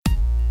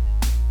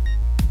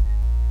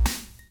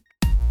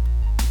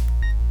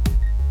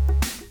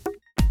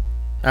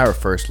Our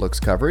First Looks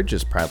coverage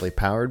is proudly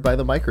powered by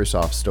the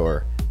Microsoft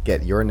Store.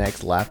 Get your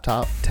next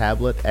laptop,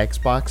 tablet,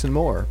 Xbox, and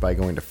more by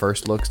going to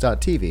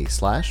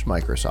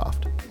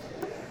firstlooks.tv/Microsoft.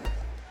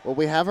 Well,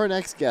 we have our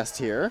next guest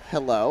here.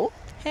 Hello.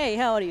 Hey,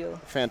 how are you?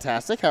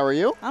 Fantastic. How are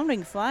you? I'm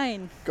doing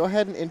fine. Go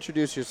ahead and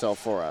introduce yourself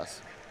for us.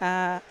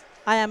 I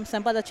am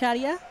Sampad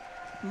Acharya.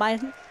 My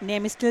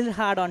name is still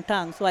hard on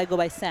tongue, so I go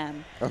by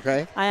Sam.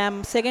 Okay. I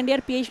am second year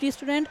PhD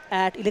student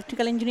at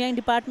Electrical Engineering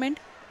Department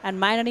and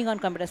minoring on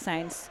Computer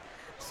Science.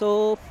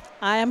 So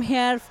I am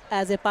here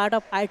as a part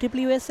of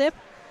IEEE USF,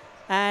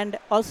 and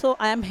also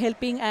I am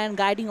helping and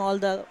guiding all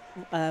the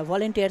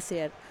volunteers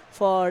here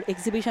for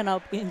exhibition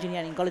of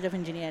engineering, College of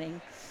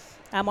Engineering.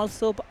 I'm a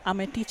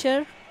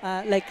teacher,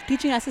 like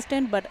teaching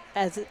assistant, but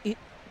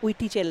we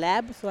teach a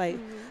lab, so I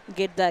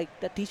get the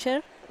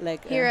teacher.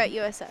 Like here at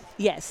USF?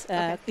 Yes,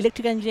 Okay.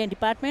 Electrical Engineering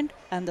Department,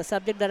 and the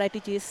subject that I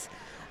teach is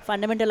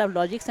Fundamental of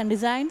Logics and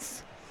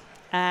Designs,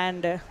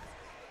 and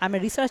I'm a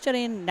researcher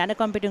in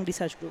Nanocomputing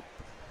Research Group.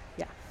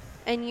 Yeah.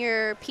 And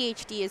your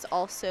PhD is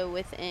also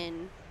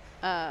within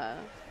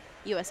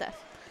USF?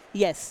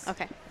 Yes.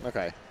 Okay.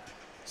 Okay.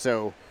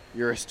 So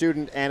you're a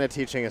student and a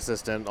teaching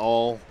assistant,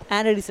 all.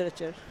 And a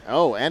researcher.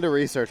 Oh, and a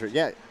researcher.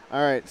 Yeah.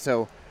 All right.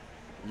 So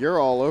you're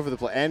all over the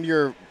place, and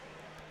you're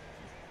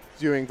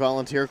doing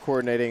volunteer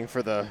coordinating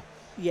for the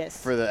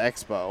Yes.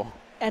 expo.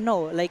 And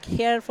no, like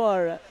here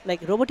for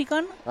like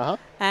Roboticon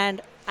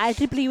and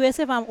IEEE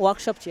USF, I'm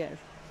workshop chair.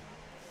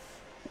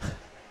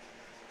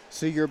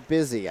 So you're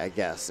busy, I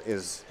guess,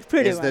 is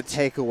Pretty the much.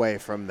 takeaway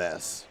from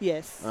this.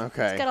 Yes.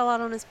 Okay. He's got a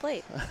lot on his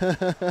plate.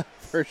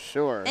 For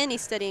sure. And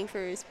he's studying for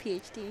his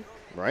PhD.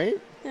 Right?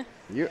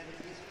 Yeah.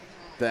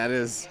 That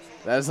is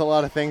a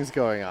lot of things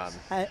going on.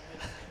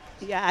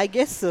 Yeah, I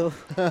guess so.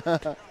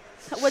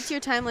 What's your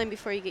timeline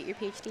before you get your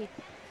PhD?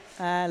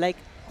 Like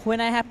when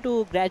I have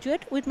to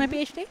graduate with my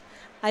PhD,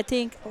 I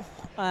think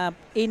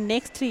in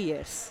next 3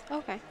 years.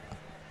 Okay.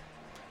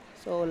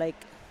 So like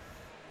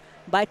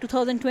by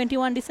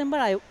 2021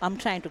 December, I'm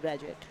trying to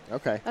graduate.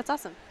 Okay. That's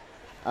awesome.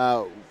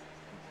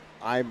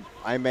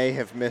 I may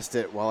have missed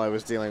it while I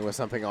was dealing with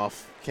something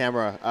off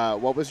camera.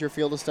 What was your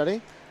field of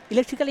study?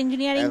 Electrical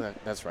engineering.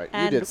 That's right. You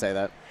And- did say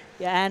that.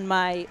 Yeah, and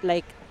my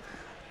like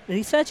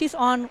research is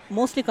on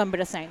mostly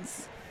computer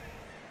science.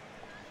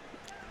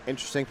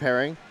 Interesting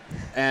pairing.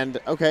 And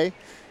okay,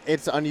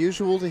 it's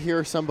unusual to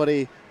hear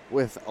somebody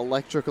with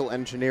electrical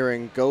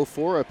engineering go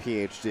for a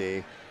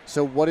PhD.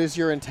 So what is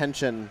your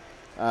intention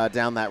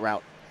down that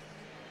route?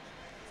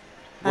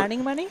 What-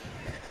 Earning money?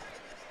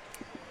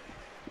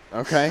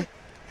 Okay.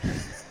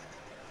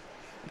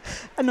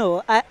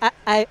 No,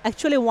 I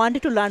actually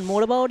wanted to learn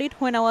more about it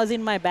when I was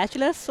in my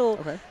bachelor's. So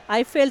Okay.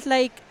 I felt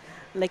like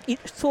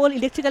sole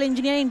electrical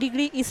engineering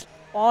degree is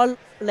all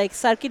like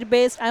circuit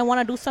based. I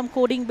want to do some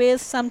coding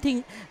based,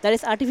 something that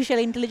is artificial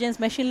intelligence,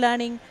 machine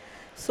learning.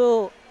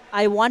 So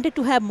I wanted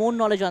to have more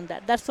knowledge on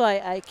that. That's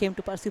why I came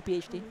to pursue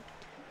PhD.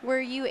 Were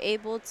you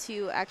able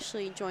to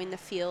actually join the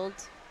field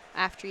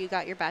after you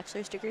got your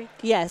bachelor's degree?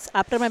 Yes,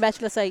 after my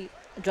bachelor's, I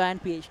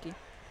joined PhD.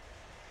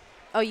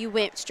 Oh, you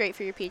went straight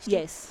for your PhD?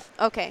 Yes.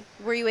 Okay.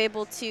 Were you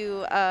able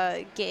to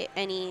get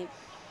any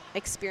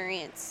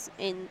experience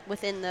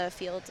within the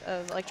field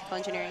of electrical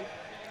engineering?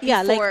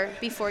 Yeah,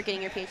 before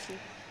getting your PhD?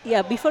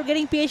 Yeah, before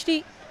getting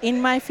PhD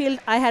in my field,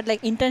 I had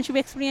like internship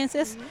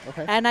experiences,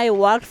 Okay. and I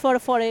worked for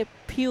a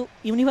few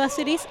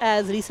universities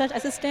as research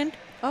assistant.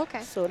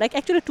 Okay. So like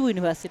actually 2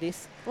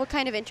 universities. What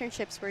kind of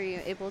internships were you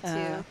able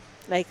to?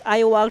 Like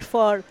I worked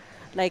for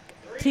like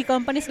 3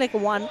 companies. Like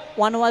one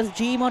was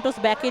GE Motors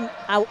back in.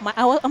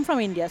 I'm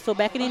from India, so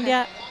back in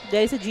India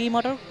there is a GE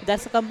Motor.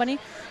 That's a company.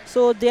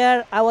 So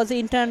there I was an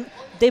intern.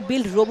 They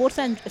build robots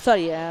and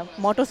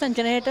motors and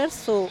generators.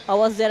 So I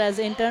was there as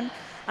an intern.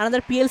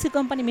 Another PLC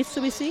company,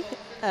 Mitsubishi.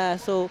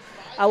 So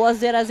I was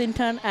there as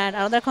intern, and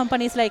another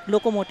company is like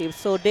locomotives.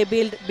 So they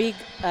build big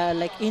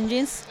like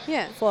engines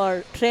Yeah.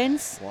 for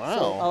trains. Wow.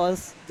 So I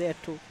was there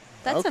too.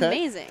 That's Okay.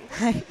 amazing.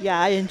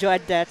 Yeah, I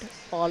enjoyed that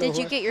all Did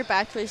over. you get your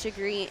bachelor's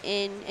degree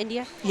in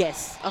India?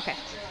 Yes. Okay.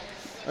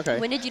 Okay.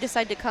 When did you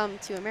decide to come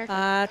to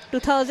America?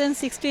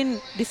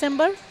 2016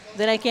 December.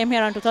 Then I came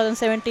here on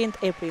 2017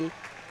 April.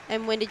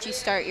 And when did you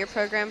start your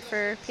program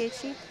for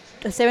PhD?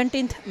 The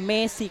 17th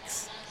May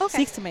 6th.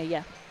 Okay. 6th May,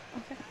 yeah.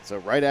 So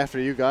right after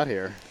you got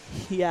here.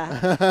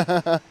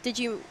 Yeah. Did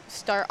you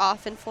start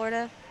off in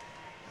Florida?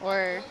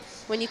 Or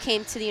when you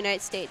came to the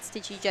United States,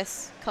 did you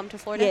just come to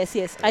Florida?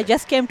 Yes. I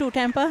just came to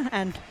Tampa,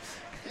 and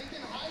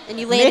And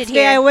you landed next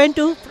day I here? went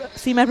to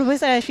see my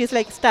professor, and she's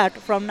like, start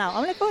from now.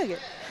 I'm like, okay.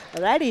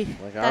 Alrighty.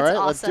 Like, That's all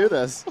right, let's do awesome.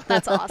 this.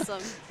 That's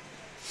awesome.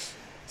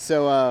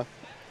 So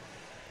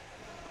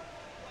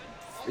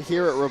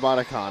here at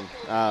Roboticon,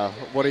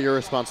 what are your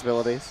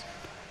responsibilities?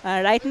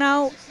 Right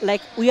now,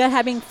 like we are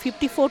having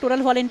 54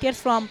 total volunteers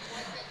from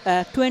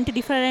 20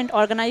 different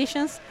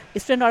organizations,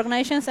 student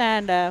organizations,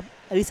 and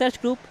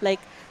research group like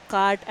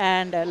CART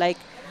and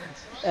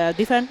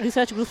different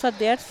research groups are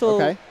there. So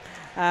Okay.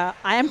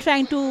 I am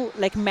trying to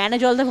like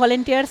manage all the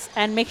volunteers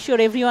and make sure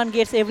everyone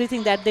gets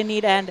everything that they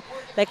need, and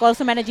like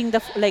also managing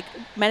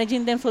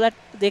managing them so that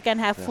they can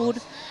have food.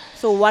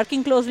 So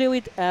working closely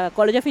with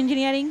College of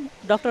Engineering,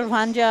 Dr.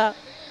 Vanja,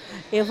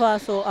 Eva.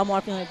 So I'm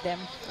working with them.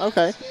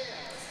 Okay.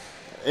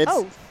 It's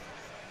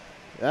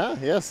Oh,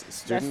 yes,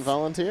 student That's-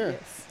 volunteer.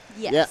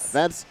 Yes.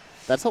 Yeah,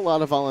 that's a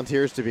lot of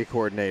volunteers to be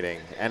coordinating,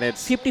 and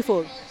it's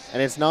 54.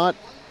 it's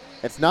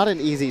not an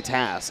easy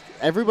task.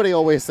 Everybody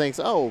always thinks,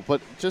 oh,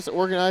 but just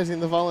organizing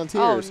the Oh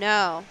volunteers.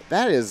 no.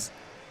 That is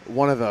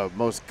one of the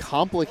most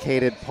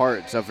complicated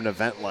parts of an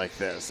event like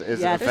this. Is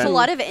Yeah, an There's a event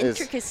lot of is-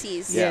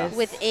 intricacies Yes.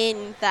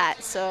 within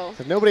that. So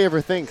 'cause nobody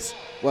ever thinks,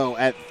 well,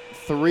 at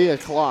 3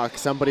 o'clock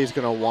somebody's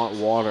going to want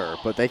water,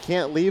 but they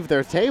can't leave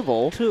their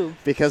table True.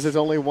 because there's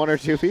only 1 or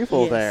 2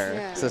 people Yes. there.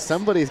 Yeah. So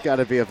somebody's got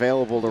to be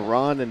available to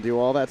run and do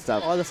all that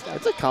stuff. All the stuff.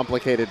 It's a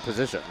complicated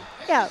position.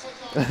 Yeah,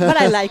 but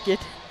I like it.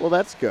 Well,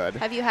 that's good.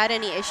 have you had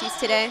any issues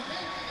today?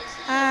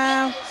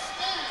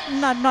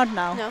 Not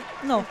now.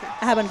 No?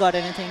 I haven't got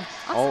anything.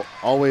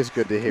 Always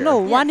good to hear.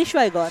 No, Yeah. one issue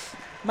I got.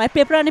 My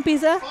pepperoni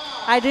pizza,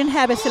 I didn't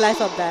have a slice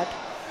of that.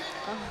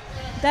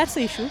 That's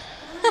the issue.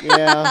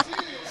 Yeah.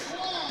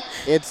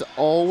 It's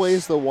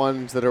always the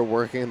ones that are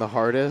working the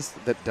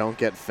hardest that don't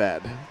get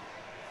fed.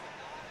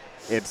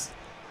 It's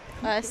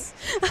Us.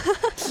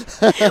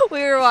 We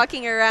were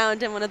walking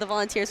around and one of the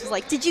volunteers was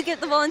like, "Did you get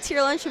the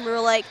volunteer lunch?" And we were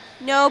like,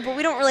 "No, but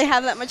we don't really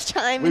have that much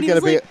time." we And he got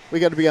to was be like, we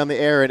got to be on the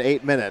air in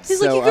 8 minutes. he's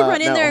so, like, "You could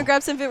run in no. there and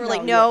grab some food." We're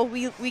like, No,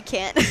 "No, we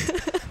can't."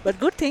 But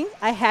good thing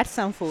I had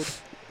some food.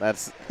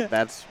 That's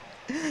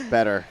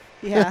better.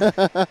 Yeah.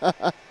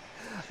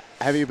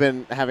 Have you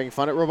been having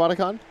fun at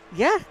Roboticon?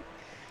 Yeah.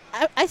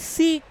 I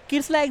see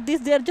kids like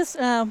this, they're just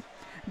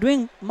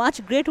doing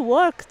much great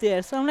work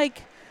there. So I'm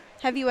like,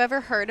 Have you ever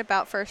heard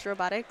about First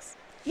Robotics?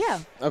 yeah.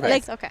 Okay.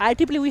 Like Okay.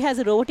 IEEE has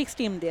a robotics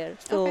team there.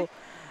 So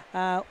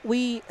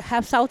we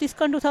have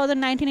SoutheastCon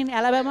 2019 in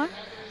Alabama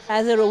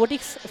as a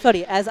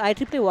as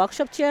IEEE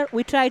workshop chair.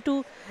 We try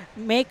to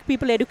make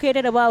people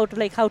educated about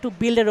like how to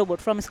build a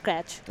robot from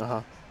scratch.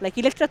 Uh-huh. Like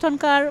Electrathon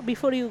car,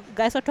 before you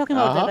guys are talking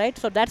about that, right?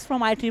 So that's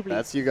from IEEE.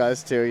 That's you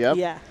guys too. Yep.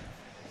 Yeah.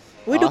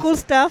 We do cool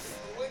Awesome. stuff.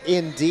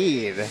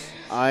 Indeed.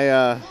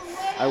 I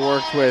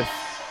worked with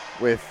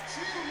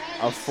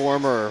a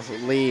former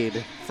lead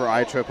for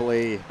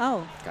IEEE.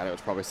 Oh, God, it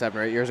was probably 7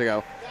 or 8 years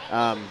ago.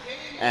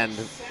 And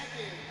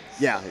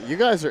yeah, you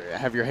guys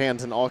have your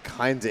hands in all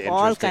kinds of interesting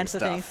all kinds of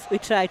stuff. things. We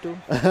try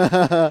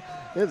to.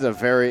 It's a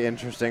very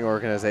interesting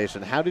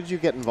organization. How did you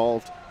get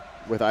involved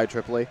with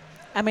IEEE?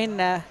 I mean,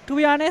 to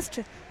be honest,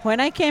 when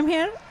I came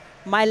here,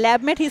 my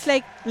lab mate, he's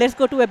like, let's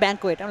go to a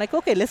banquet. I'm like,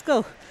 okay, let's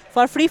go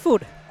for free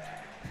food.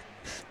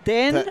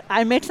 Then That-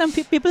 I met some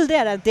people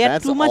there, and they're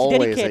That's too much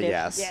always a dedicated.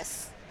 yes.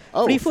 Yes.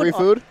 Oh, Free free food?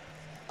 food?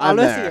 I'm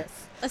Always there. yes.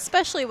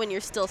 Especially when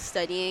you're still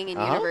studying in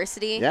Uh-huh.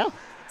 university. Yeah,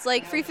 It's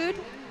like free food,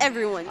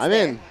 everyone's I'm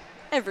there. in.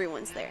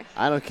 Everyone's there.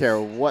 I don't care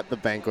what the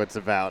banquet's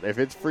about. If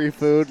it's free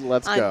food,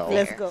 let's I'm go.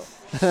 there. Let's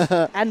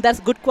go. And that's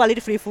good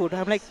quality free food.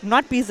 I'm like,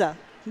 not pizza.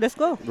 Let's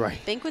go. Right.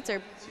 Banquets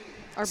are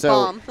So,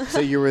 bomb. so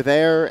you were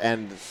there,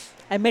 and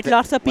I met The-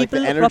 lots of like the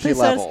people, energy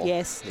professors. level.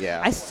 Yes.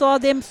 Yeah. I saw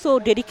them so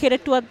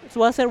dedicated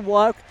towards their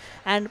work,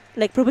 and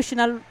like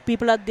professional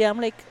people out there. I'm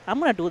like, I'm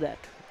gonna do that.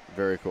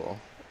 very cool.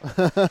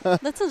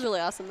 That sounds really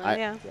awesome, though.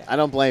 Yeah. I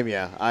don't blame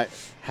you.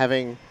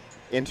 Having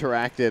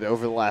interacted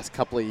over the last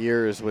couple of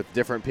years with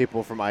different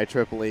people from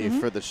IEEE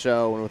for the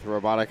show and with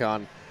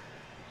Roboticon,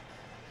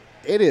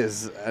 it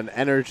is an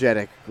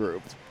energetic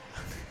group.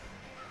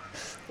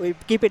 We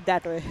keep it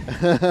that way.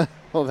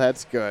 Well,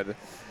 that's good.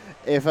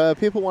 If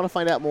people want to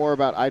find out more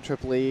about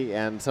IEEE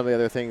and some of the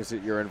other things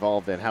that you're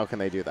involved in, how can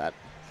they do that?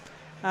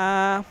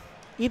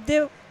 If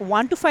they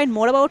want to find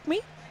more about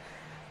me,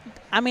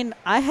 I mean,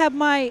 I have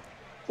my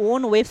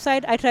own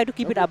website. I try to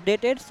keep it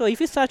updated. So if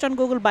you search on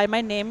Google by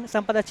my name,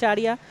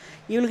 Sampadacharya,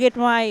 you will get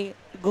my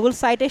Google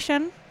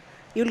citation.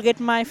 You will get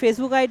my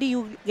Facebook ID.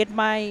 You get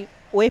my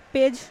web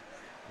page.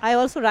 I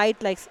also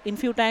write like in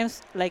few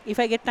times. Like if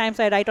I get times,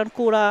 I write on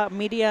Quora,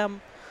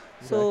 Medium.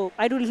 So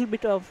I do a little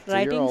bit of So you're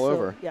writing. all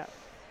over. Yeah.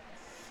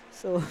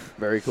 So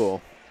Very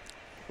cool.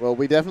 Well,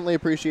 we definitely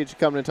appreciate you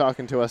coming and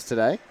talking to us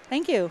today.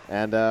 thank you.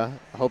 And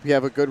hope you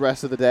have a good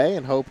rest of the day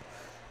and hope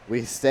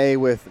we stay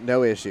with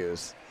no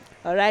issues.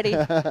 Alrighty.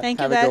 Thank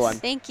you Have a good guys. one.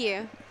 Thank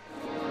you.